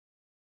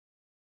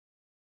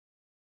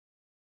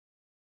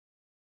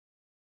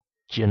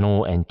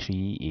Journal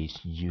entry is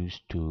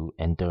used to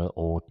enter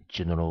all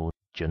general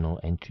journal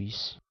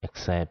entries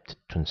except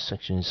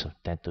transactions of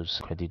debtors,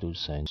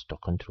 creditors, and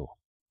stock control.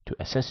 To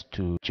access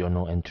to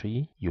journal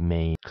entry, you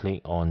may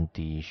click on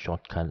the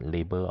shortcut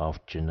label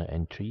of journal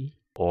entry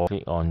or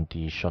click on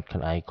the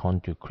shortcut icon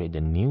to create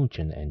a new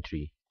journal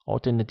entry.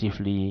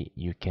 Alternatively,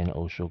 you can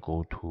also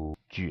go to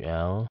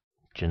GL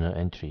journal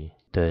entry.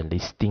 The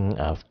listing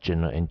of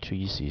journal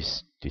entries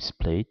is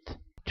displayed.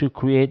 To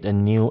create a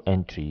new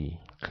entry,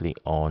 click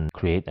on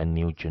Create a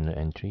new journal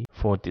entry.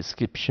 For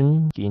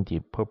description, in the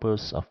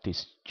purpose of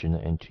this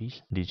journal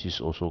entries, this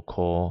is also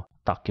called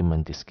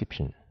document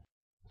description.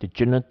 The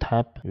journal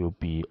tab will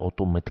be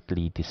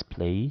automatically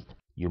displayed.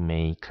 You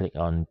may click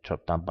on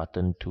drop-down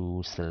button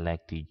to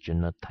select the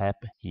journal tab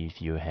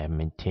if you have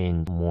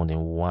maintained more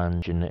than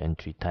one journal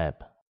entry tab.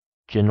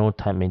 Journal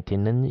tab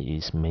maintenance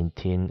is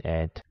maintained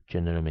at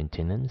General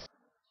Maintenance,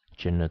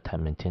 Journal tab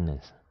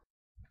maintenance.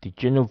 The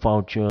journal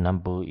voucher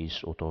number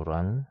is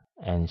auto-run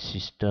and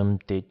system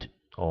date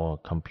or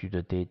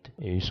computer date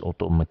is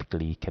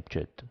automatically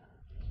captured.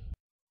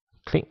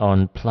 Click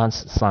on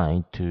plus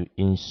sign to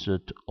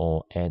insert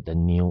or add a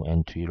new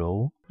entry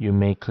row. You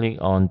may click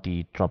on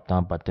the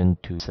drop-down button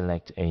to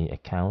select an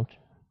account,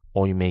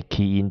 or you may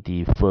key in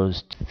the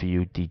first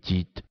few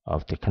digits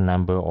of the account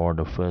number or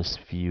the first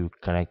few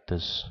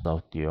characters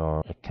of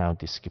your account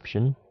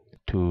description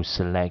to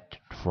select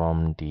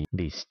from the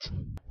list.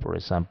 For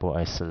example,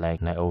 I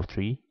select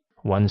 903.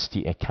 Once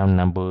the account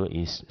number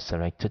is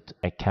selected,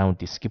 account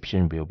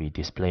description will be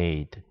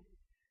displayed.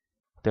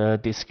 The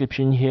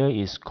description here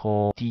is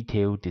called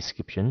detailed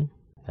description,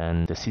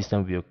 and the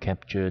system will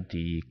capture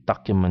the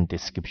document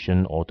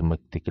description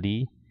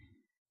automatically.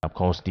 Of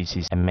course, this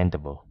is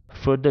amendable.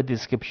 Further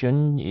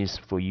description is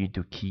for you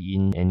to key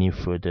in any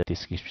further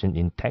description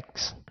in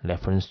text.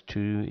 Reference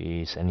to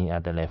is any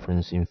other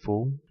reference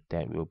info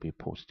that will be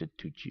posted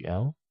to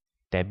GL.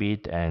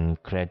 Debit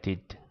and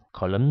credit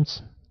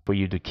columns for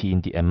you to key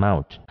in the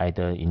amount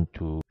either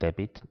into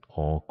debit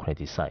or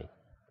credit side.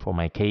 For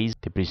my case,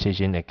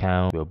 depreciation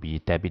account will be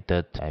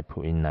debited. I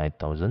put in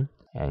 9,000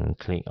 and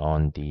click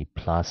on the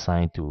plus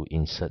sign to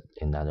insert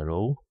another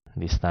row.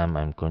 This time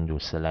I'm going to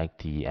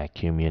select the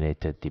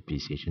accumulated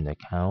depreciation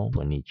account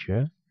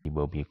furniture. It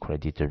will be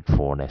credited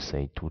for, let's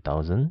say,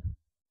 2,000.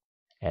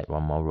 Add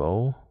one more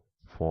row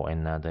for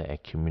another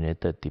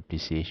accumulated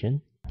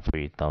depreciation,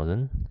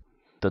 3,000.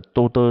 The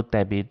total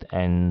debit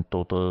and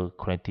total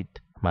credit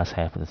must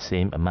have the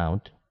same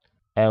amount.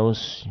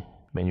 Else,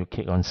 when you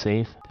click on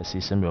save, the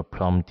system will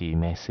prompt the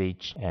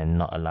message and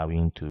not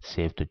allowing to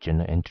save the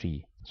journal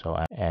entry. So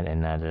I add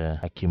another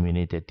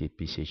accumulated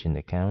depreciation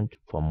account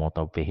for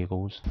motor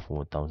vehicles,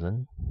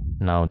 4,000.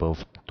 Now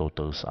both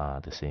totals are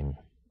the same.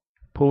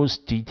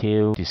 Post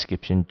detailed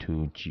description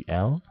to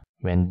GL.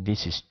 When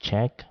this is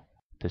checked,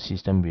 the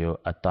system will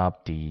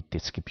adopt the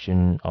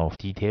description of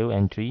detailed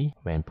entry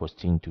when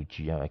posting to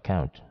GL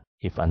account.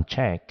 If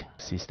unchecked,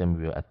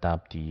 system will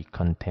adopt the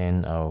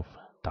content of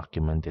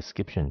document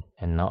description,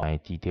 and now my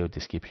detailed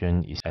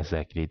description is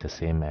exactly the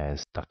same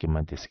as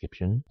document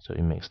description, so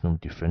it makes no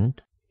difference.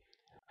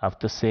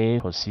 After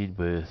save, proceed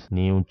with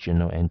new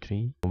journal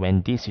entry.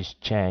 When this is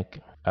checked,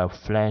 a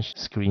flash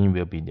screen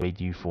will be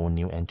ready for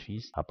new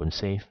entries upon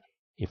save.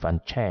 If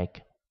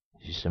unchecked,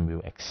 the system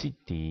will exit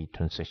the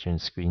transaction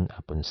screen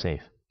upon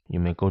save. You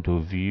may go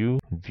to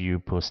View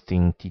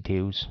Posting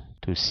Details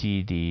to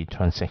see the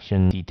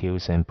transaction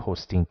details and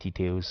posting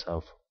details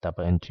of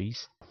double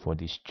entries for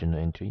this journal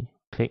entry.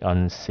 Click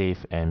on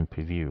Save and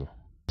Preview.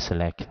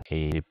 Select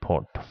a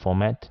report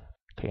format.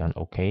 Click on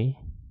OK.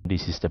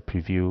 This is the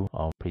preview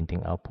of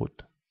printing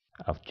output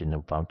of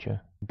journal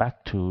voucher.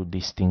 Back to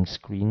listing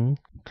screen,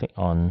 click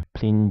on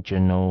Print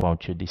Journal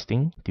Voucher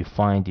Listing.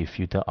 Define the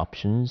filter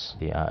options.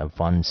 They are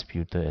advanced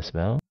filter as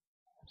well.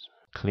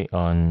 Click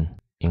on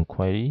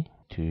Inquiry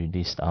to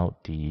list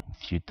out the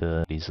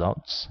filter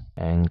results,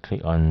 and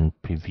click on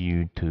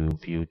Preview to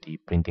view the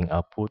printing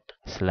output.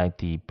 Select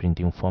the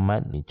printing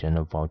format, the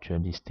journal voucher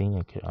listing,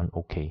 and click on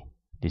OK.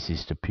 This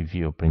is the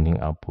preview of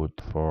printing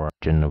output for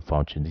journal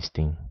voucher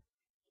listing.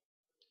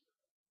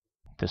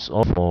 That's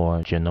all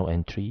for journal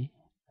entry.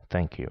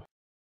 Thank you.